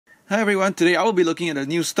Hi everyone, today I will be looking at the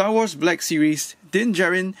new Star Wars Black Series, Din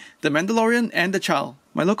Djarin, The Mandalorian and The Child.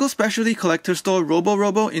 My local specialty collector store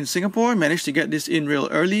Robo in Singapore managed to get this in real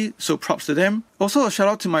early, so props to them. Also a shout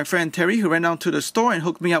out to my friend Terry who ran down to the store and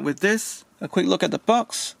hooked me up with this. A quick look at the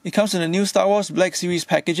box. It comes in the new Star Wars Black Series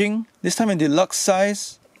packaging, this time in deluxe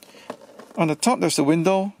size. On the top there's a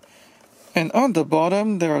window, and on the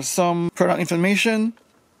bottom there are some product information.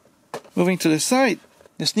 Moving to the side,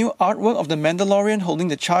 this new artwork of the Mandalorian holding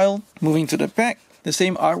the child. Moving to the back, the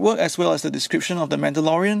same artwork as well as the description of the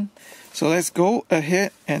Mandalorian. So let's go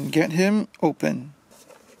ahead and get him open.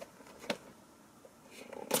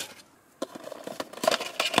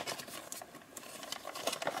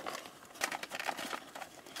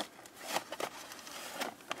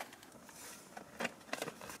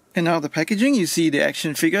 And now the packaging, you see the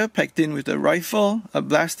action figure packed in with a rifle, a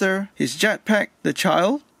blaster, his jetpack, the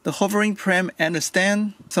child, the hovering pram and a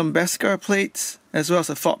stand, some Beskar plates, as well as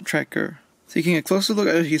a fob tracker. Taking a closer look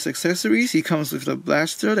at his accessories, he comes with a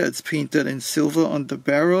blaster that's painted in silver on the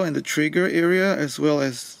barrel and the trigger area, as well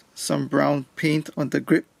as some brown paint on the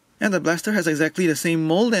grip. And the blaster has exactly the same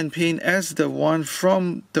mold and paint as the one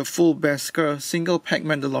from the full Beskar single pack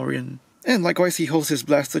Mandalorian. And likewise, he holds his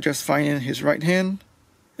blaster just fine in his right hand,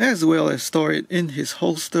 as well as store it in his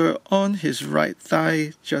holster on his right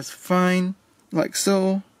thigh just fine, like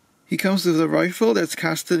so. He comes with a rifle that's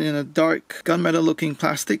casted in a dark gunmetal looking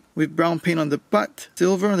plastic with brown paint on the butt,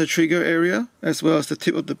 silver on the trigger area, as well as the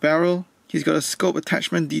tip of the barrel. He's got a scope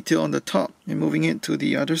attachment detail on the top. And moving it to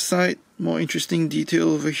the other side, more interesting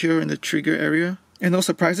detail over here in the trigger area. And no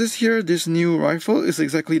surprises here, this new rifle is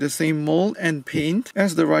exactly the same mold and paint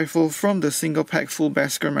as the rifle from the single pack full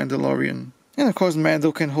Beskar Mandalorian. And of course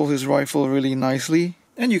Mando can hold his rifle really nicely.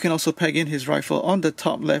 And you can also peg in his rifle on the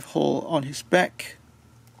top left hole on his back.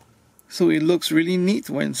 So it looks really neat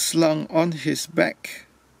when slung on his back.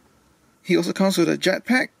 He also comes with a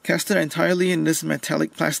jetpack, casted entirely in this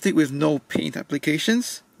metallic plastic with no paint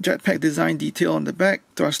applications. Jetpack design detail on the back,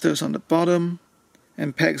 thrusters on the bottom,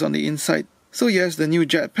 and pegs on the inside. So yes, the new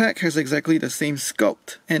jetpack has exactly the same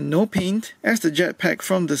sculpt and no paint as the jetpack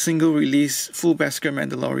from the single release full Beskar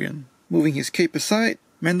Mandalorian. Moving his cape aside,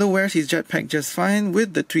 Mando wears his jetpack just fine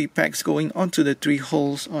with the 3 pegs going onto the 3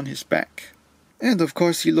 holes on his back. And of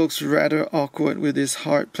course he looks rather awkward with his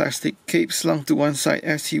hard plastic cape slung to one side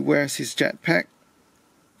as he wears his jetpack.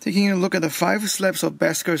 Taking a look at the 5 slabs of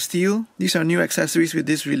Beskar steel, these are new accessories with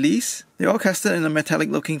this release. They're all casted in a metallic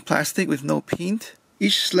looking plastic with no paint.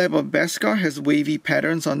 Each slab of Beskar has wavy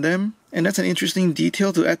patterns on them, and that's an interesting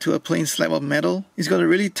detail to add to a plain slab of metal. It's got a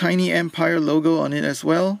really tiny Empire logo on it as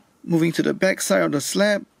well. Moving to the back side of the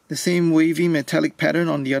slab, the same wavy metallic pattern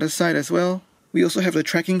on the other side as well. We also have the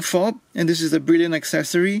tracking fob, and this is a brilliant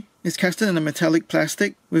accessory. It's casted in a metallic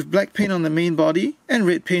plastic with black paint on the main body and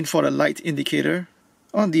red paint for the light indicator.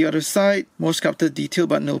 On the other side, more sculpted detail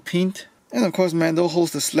but no paint. And of course Mando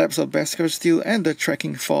holds the slabs of Beskar steel and the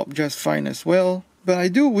tracking fob just fine as well. But I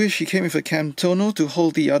do wish he came with a Camtono to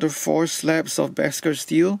hold the other 4 slabs of Beskar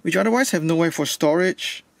steel, which otherwise have nowhere for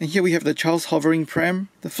storage. And here we have the child's hovering pram.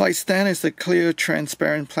 The flight stand is the clear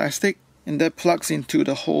transparent plastic, and that plugs into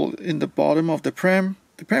the hole in the bottom of the pram.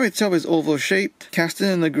 The pram itself is oval shaped, casted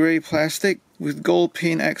in a grey plastic with gold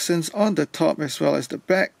paint accents on the top as well as the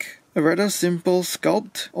back. A rather simple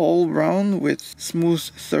sculpt, all round with smooth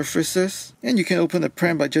surfaces, and you can open the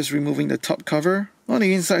pram by just removing the top cover. On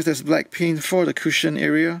the inside there's black paint for the cushion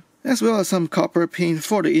area, as well as some copper paint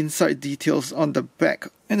for the inside details on the back.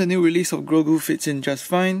 And the new release of Grogu fits in just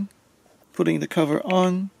fine. Putting the cover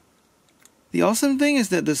on. The awesome thing is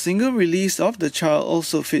that the single release of the child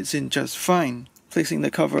also fits in just fine. Placing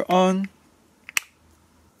the cover on.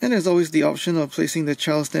 And there's always the option of placing the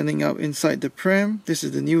child standing up inside the pram. This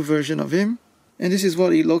is the new version of him. And this is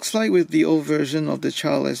what he looks like with the old version of the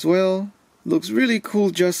child as well. Looks really cool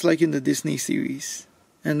just like in the Disney series.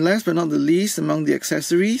 And last but not the least, among the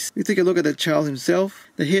accessories, we take a look at the child himself.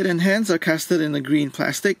 The head and hands are casted in a green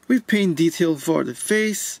plastic with paint detail for the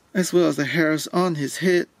face, as well as the hairs on his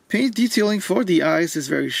head. Paint detailing for the eyes is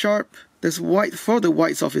very sharp. There's white for the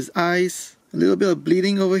whites of his eyes. A little bit of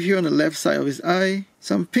bleeding over here on the left side of his eye.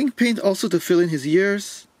 Some pink paint also to fill in his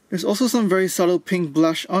ears. There's also some very subtle pink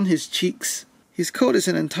blush on his cheeks. His coat is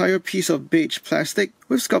an entire piece of beige plastic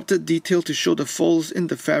with sculpted detail to show the folds in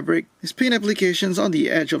the fabric. His paint applications on the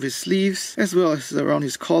edge of his sleeves as well as around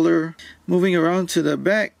his collar. Moving around to the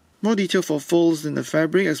back, more detail for folds in the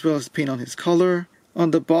fabric as well as paint on his collar.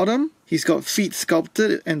 On the bottom, he's got feet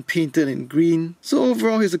sculpted and painted in green. So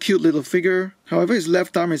overall, he's a cute little figure. However, his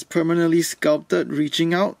left arm is permanently sculpted,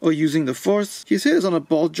 reaching out or using the force. His head is on a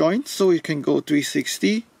ball joint, so it can go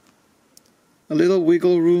 360. a little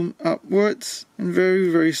wiggle room upwards, and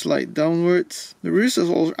very slight downwards. The wrists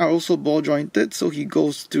are also ball jointed, so he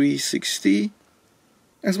goes 360,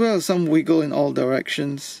 as well as some wiggle in all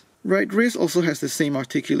directions. Right wrist also has the same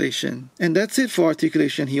articulation. And that's it for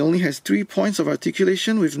articulation. He only has 3 points of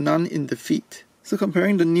articulation with none in the feet. So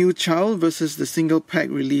comparing the new child versus the single pack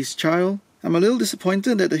release child, I'm a little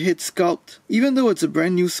disappointed that the head sculpt, even though it's a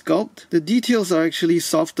brand new sculpt, the details are actually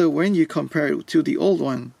softer when you compare it to the old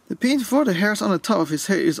one. The paint for the hairs on the top of his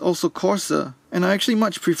head is also coarser, and I actually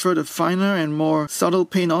much prefer the finer and more subtle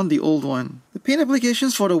paint on the old one. The paint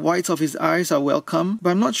applications for the whites of his eyes are welcome, but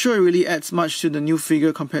I'm not sure it really adds much to the new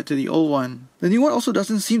figure compared to the old one. The new one also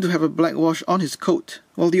doesn't seem to have a black wash on his coat,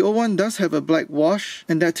 while the old one does have a black wash,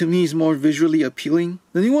 and that to me is more visually appealing.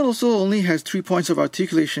 The new one also only has 3 points of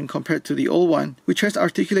articulation compared to the old one, which has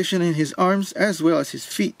articulation in his arms as well as his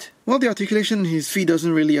feet. While the articulation in his feet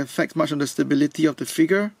doesn't really affect much on the stability of the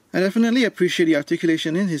figure, I definitely appreciate the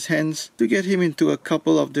articulation in his hands to get him into a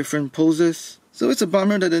couple of different poses. So it's a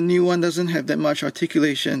bummer that the new one doesn't have that much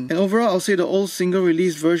articulation, and overall I'll say the old single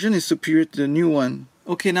release version is superior to the new one.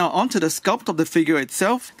 Okay, now onto the sculpt of the figure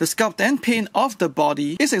itself. The sculpt and paint of the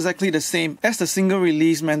body is exactly the same as the single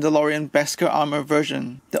release Mandalorian Beskar armor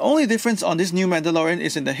version. The only difference on this new Mandalorian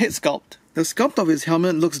is in the head sculpt. The sculpt of his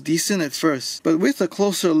helmet looks decent at first, but with a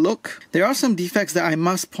closer look, there are some defects that I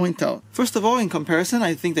must point out. First of all, in comparison,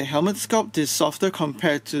 I think the helmet sculpt is softer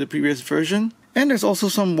compared to the previous version. And there's also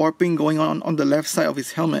some warping going on the left side of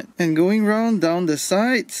his helmet. And going round down the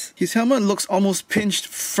sides, his helmet looks almost pinched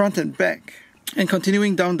front and back. And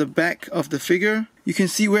continuing down the back of the figure, you can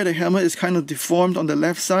see where the helmet is kind of deformed on the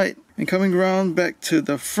left side. And coming round back to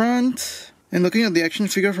the front, and looking at the action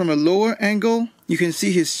figure from a lower angle, you can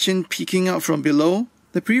see his chin peeking out from below.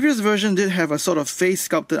 The previous version did have a sort of face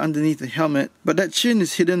sculpted underneath the helmet, but that chin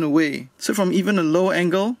is hidden away. So from even a low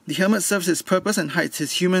angle, the helmet serves its purpose and hides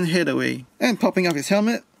his human head away. And popping up his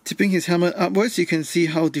helmet, tipping his helmet upwards, you can see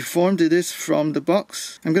how deformed it is from the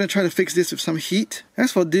box. I'm going to try to fix this with some heat.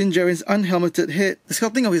 As for Djarin's unhelmeted head, the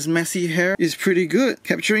sculpting of his messy hair is pretty good,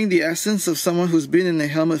 capturing the essence of someone who's been in a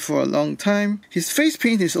helmet for a long time. His face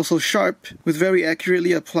paint is also sharp, with very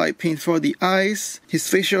accurately applied paint for the eyes, his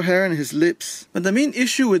facial hair and his lips. But the main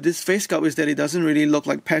issue with this face sculpt is that it doesn't really look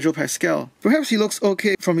like Pedro Pascal. Perhaps he looks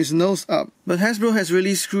okay from his nose up, but Hasbro has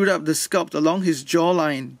really screwed up the sculpt along his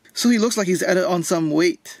jawline. So he looks like he's added on some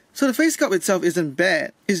weight. So the face sculpt itself isn't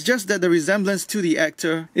bad, it's just that the resemblance to the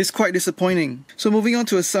actor is quite disappointing. So moving on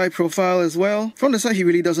to a side profile as well. From the side he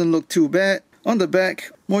really doesn't look too bad. On the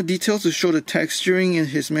back, more details to show the texturing in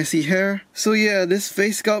his messy hair. So yeah, this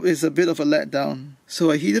face sculpt is a bit of a letdown.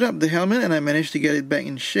 So I heated up the helmet and I managed to get it back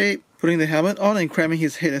in shape. Putting the helmet on and cramming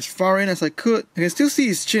his head as far in as I could. I can still see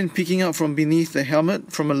his chin peeking out from beneath the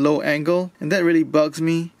helmet from a low angle, and that really bugs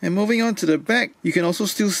me. And moving on to the back, you can also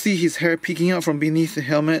still see his hair peeking out from beneath the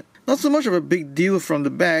helmet. Not so much of a big deal from the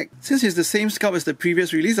back. Since he's the same sculpt as the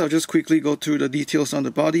previous release, I'll just quickly go through the details on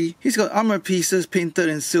the body. He's got armor pieces painted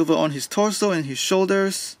in silver on his torso and his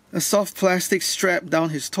shoulders. A soft plastic strap down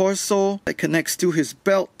his torso that connects to his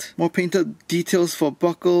belt. More painted details for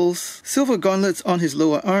buckles. Silver gauntlets on his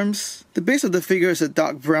lower arms. The base of the figure is a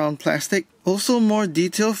dark brown plastic. Also more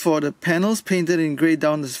detail for the panels painted in grey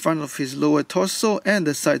down the front of his lower torso and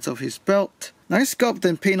the sides of his belt. Nice sculpt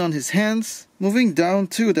and paint on his hands. Moving down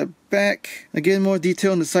to the back. Again more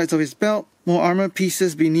detail on the sides of his belt. More armor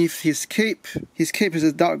pieces beneath his cape. His cape is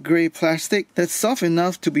a dark grey plastic that's soft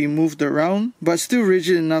enough to be moved around, but still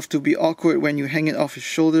rigid enough to be awkward when you hang it off his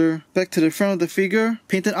shoulder. Back to the front of the figure,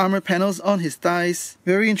 painted armor panels on his thighs.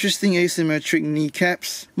 Very interesting asymmetric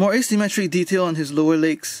kneecaps. More asymmetric detail on his lower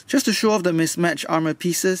legs, just to show off the mismatched armor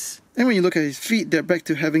pieces. And when you look at his feet, they're back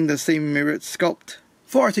to having the same mirrored sculpt.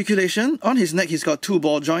 For articulation, on his neck he's got 2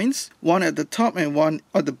 ball joints, one at the top and one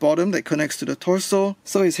at the bottom that connects to the torso,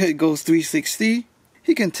 so his head goes 360.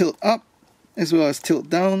 He can tilt up as well as tilt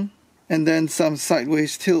down, and then some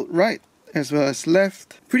sideways tilt right as well as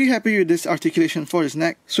left. Pretty happy with this articulation for his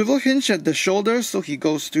neck. Swivel hinge at the shoulders, so he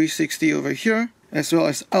goes 360 over here, as well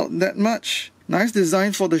as out that much. Nice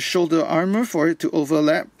design for the shoulder armor for it to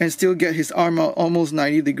overlap and still get his arm out almost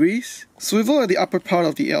 90 degrees. Swivel at the upper part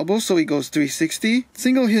of the elbow so he goes 360.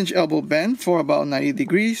 Single hinge elbow bend for about 90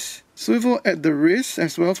 degrees. Swivel at the wrist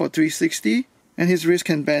as well for 360. And his wrist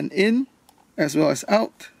can bend in as well as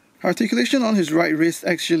out. Articulation on his right wrist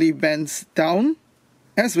actually bends down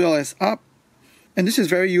as well as up. And this is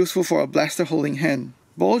very useful for a blaster holding hand.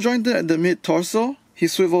 Ball jointed at the mid torso. He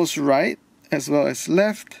swivels right as well as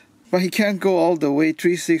left. But he can't go all the way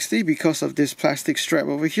 360 because of this plastic strap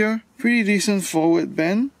over here. Pretty decent forward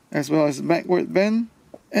bend as well as backward bend.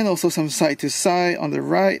 and also some side to side on the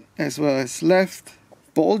right as well as left.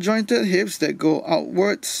 Ball jointed hips that go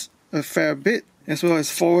outwards a fair bit, as well as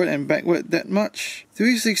forward and backward that much.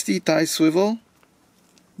 360 thigh swivel.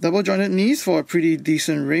 Double jointed knees for a pretty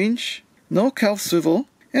decent range. No calf swivel,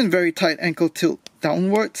 and very tight ankle tilt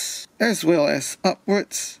downwards as well as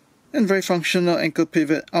upwards. And very functional ankle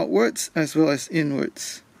pivot outwards as well as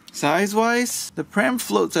inwards. Size-wise, the pram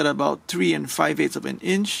floats at about 3 5/8 of an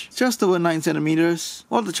inch, just over 9 centimeters,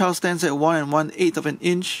 while the child stands at 1 1/8 of an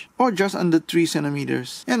inch, or just under 3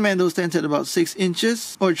 centimeters, and Mando stands at about 6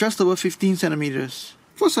 inches, or just over 15 centimeters.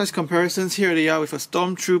 For size comparisons, here they are with a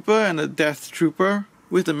Stormtrooper and a Death Trooper,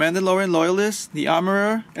 with the Mandalorian Loyalist, the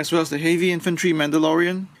Armorer, as well as the Heavy Infantry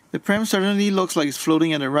Mandalorian. The pram certainly looks like it's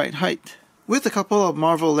floating at the right height, with a couple of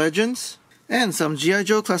Marvel Legends, and some G.I.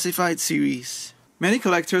 Joe Classified series. Many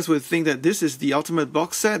collectors would think that this is the ultimate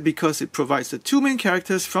box set because it provides the 2 main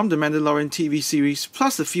characters from the Mandalorian TV series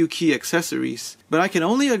plus a few key accessories. But I can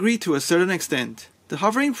only agree to a certain extent. The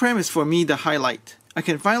hovering pram is for me the highlight. I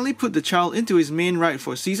can finally put the child into his main ride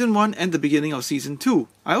for Season 1 and the beginning of Season 2.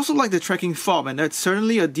 I also like the trekking fob, and that's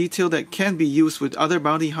certainly a detail that can be used with other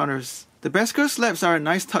bounty hunters. The Beskar slabs are a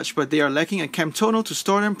nice touch, but they are lacking a camtono to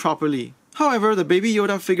store them properly. However, the Baby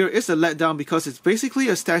Yoda figure is a letdown because it's basically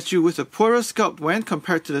a statue with a poorer sculpt when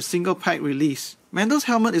compared to the single pack release. Mando's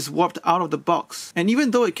helmet is warped out of the box, and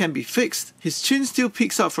even though it can be fixed, his chin still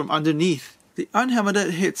peeks out from underneath. The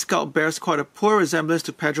unhelmeted head sculpt bears quite a poor resemblance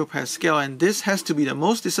to Pedro Pascal, and this has to be the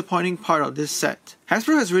most disappointing part of this set.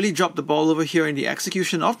 Hasbro has really dropped the ball over here in the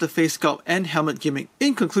execution of the face sculpt and helmet gimmick.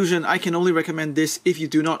 In conclusion, I can only recommend this if you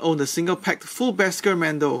do not own the single-packed full Beskar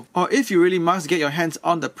Mando, or if you really must get your hands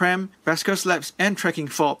on the pram, Beskar slabs and trekking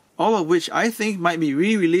fob, all of which I think might be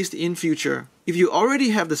re-released in future. If you already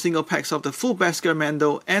have the single packs of the full Beskar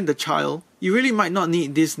Mando and the child, you really might not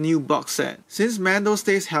need this new box set, since Mando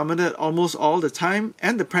stays helmeted almost all the time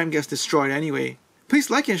and the pram gets destroyed anyway. Please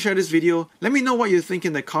like and share this video, let me know what you think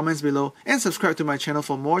in the comments below, and subscribe to my channel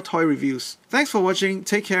for more toy reviews. Thanks for watching,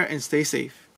 take care and stay safe.